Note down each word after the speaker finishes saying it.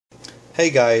Hey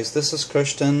guys, this is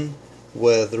Christian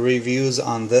with reviews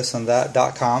on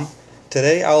thisandthat.com.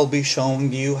 Today I will be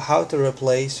showing you how to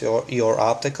replace your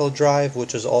optical drive,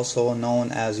 which is also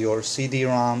known as your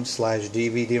CD-ROM slash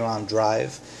DVD-ROM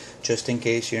drive, just in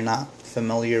case you're not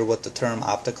familiar with the term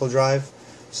optical drive.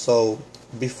 So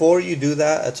before you do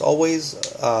that, it's always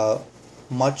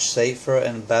much safer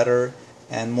and better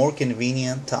and more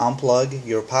convenient to unplug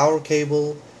your power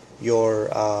cable, your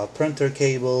printer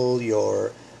cable,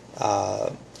 your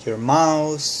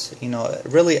mouse,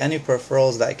 really any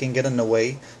peripherals that can get in the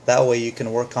way. That way you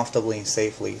can work comfortably and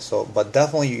safely. But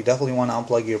you definitely want to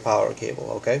unplug your power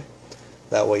cable, okay?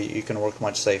 That way you can work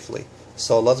much safely.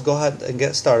 So let's go ahead and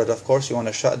get started. Of course, you want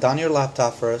to shut down your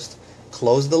laptop first,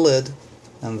 close the lid,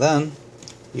 and then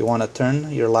you want to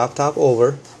turn your laptop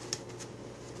over.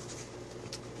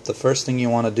 The first thing you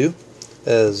want to do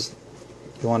is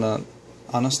you want to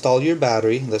uninstall your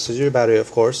battery. This is your battery,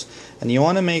 of course, and you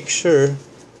want to make sure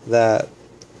that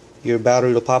your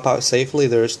battery will pop out safely.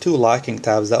 There's two locking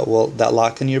tabs that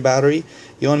lock in your battery.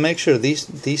 You want to make sure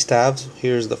these tabs,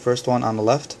 here's the first one on the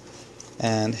left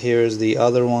and here's the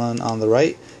other one on the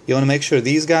right, you want to make sure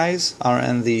these guys are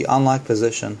in the unlock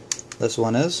position. This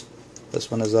one is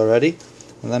already.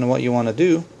 And then what you want to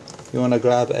do, you want to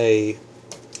grab a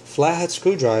flathead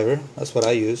screwdriver. That's what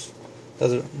I use.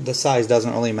 The size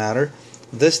doesn't really matter.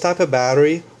 This type of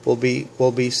battery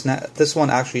this one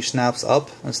actually snaps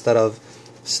up instead of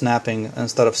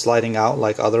sliding out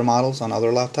like other models on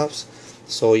other laptops.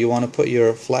 So you want to put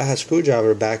your flathead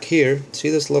screwdriver back here. See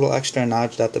this little extra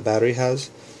notch that the battery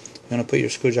has? You want to put your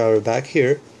screwdriver back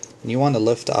here and you want to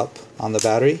lift up on the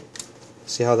battery.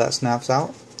 See how that snaps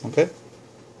out? Okay.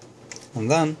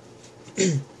 And then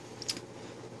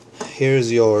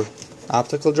here's your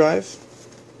optical drive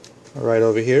right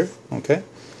over here. Okay.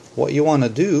 What you want to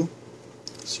do,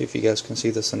 see if you guys can see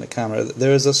this in the camera,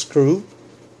 there is a screw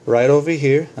right over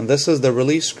here, and this is the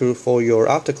release screw for your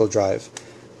optical drive.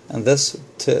 And this,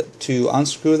 to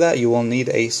unscrew that, you will need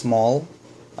a small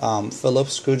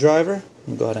Phillips screwdriver.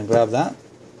 Go ahead and grab that,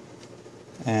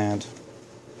 and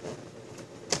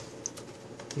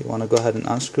you want to go ahead and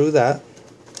unscrew that.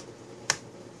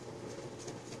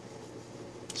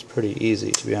 It's pretty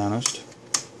easy, to be honest.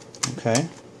 Okay.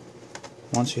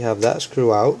 Once you have that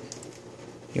screw out,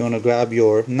 you want to grab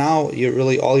now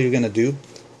all you're going to do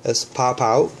is pop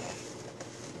out,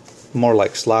 more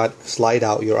like slide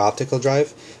out your optical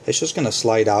drive. It's just going to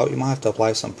slide out. You might have to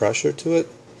apply some pressure to it.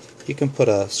 You can put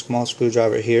a small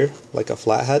screwdriver here, like a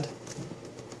flathead,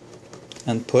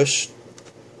 and push.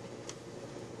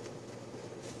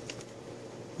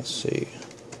 Let's see.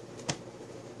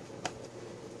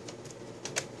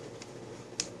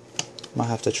 Might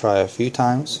have to try a few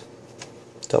times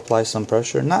to apply some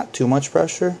pressure. Not too much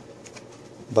pressure,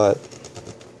 but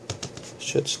it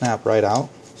should snap right out.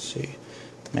 Let's see,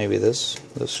 maybe this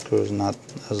screw is not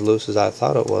as loose as I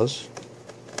thought it was.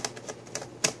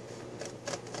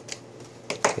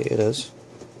 Okay, it is.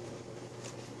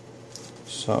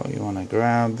 So you want to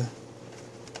grab,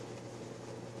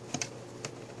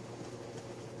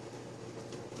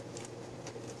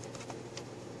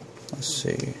 let's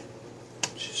see,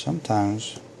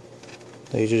 sometimes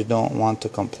they just don't want to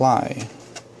comply.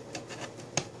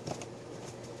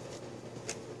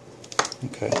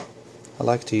 Okay, I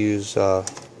like to use a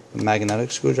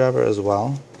magnetic screwdriver as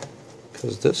well,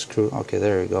 because this screw, okay,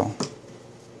 there you go.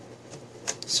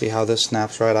 See how this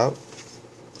snaps right out?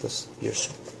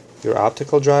 Your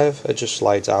optical drive, it just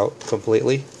slides out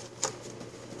completely.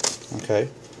 Okay,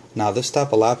 now this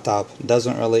type of laptop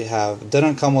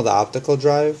didn't come with an optical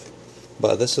drive,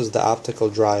 but this is the optical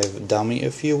drive dummy,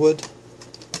 if you would.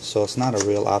 So it's not a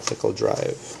real optical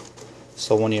drive.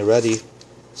 So when you're ready,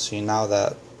 see, now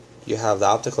that you have the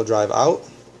optical drive out,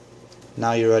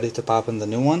 now you're ready to pop in the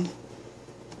new one.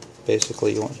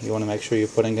 Basically, you want to make sure you're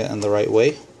putting it in the right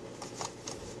way,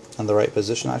 in the right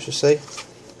position, I should say.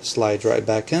 Slide right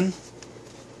back in,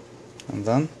 and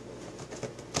then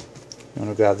you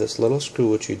want to grab this little screw,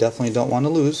 which you definitely don't want to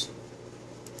lose.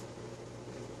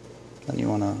 Then you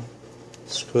want to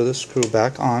screw the screw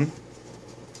back on.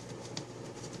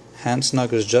 Hand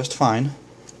snug is just fine.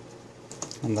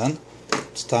 And then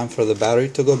it's time for the battery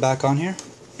to go back on here.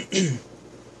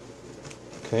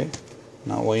 Okay.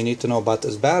 Now what you need to know about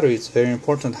this battery, it's very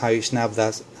important how you snap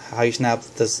this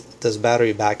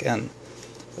battery back in.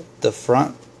 The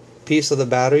front piece of the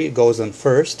battery goes in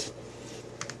first.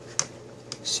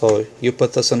 So you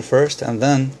put this in first and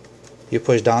then you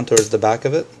push down towards the back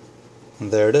of it, and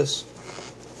there it is.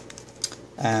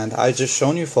 And I just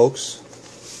shown you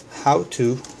folks how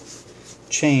to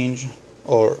change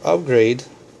or upgrade,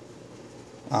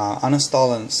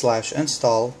 uninstall and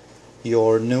 /install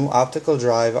your new optical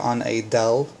drive on a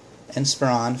Dell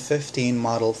Inspiron 15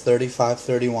 model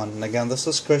 3531. And again, this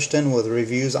is Christian with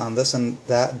reviews on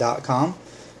thisandthat.com.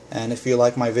 And if you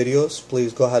like my videos,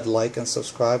 please go ahead, like and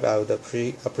subscribe. I would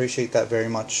appreciate that very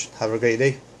much. Have a great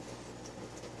day.